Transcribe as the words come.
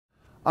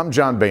I'm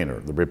John Boehner,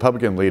 the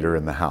Republican leader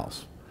in the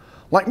House.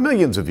 Like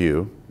millions of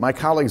you, my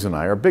colleagues and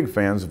I are big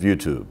fans of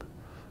YouTube.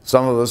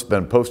 Some of us have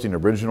been posting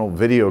original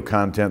video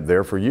content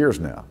there for years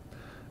now.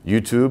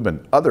 YouTube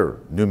and other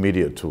new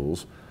media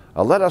tools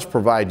let us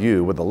provide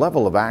you with a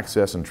level of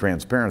access and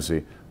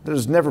transparency that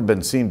has never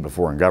been seen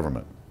before in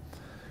government.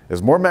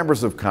 As more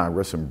members of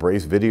Congress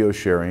embrace video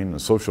sharing and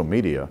social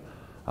media,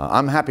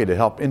 I'm happy to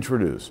help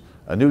introduce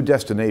a new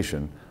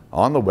destination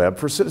on the web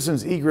for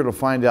citizens eager to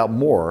find out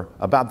more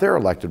about their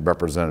elected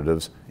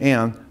representatives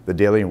and the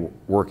daily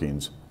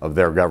workings of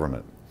their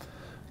government.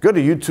 Go to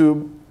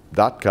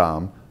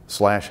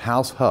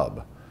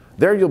youtube.com/househub.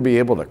 There you'll be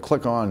able to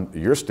click on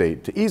your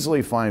state to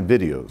easily find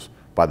videos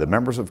by the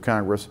members of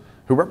Congress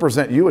who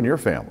represent you and your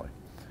family.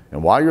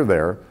 And while you're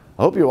there,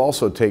 I hope you'll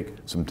also take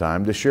some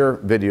time to share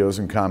videos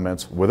and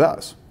comments with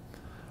us.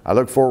 I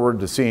look forward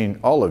to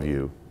seeing all of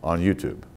you on YouTube.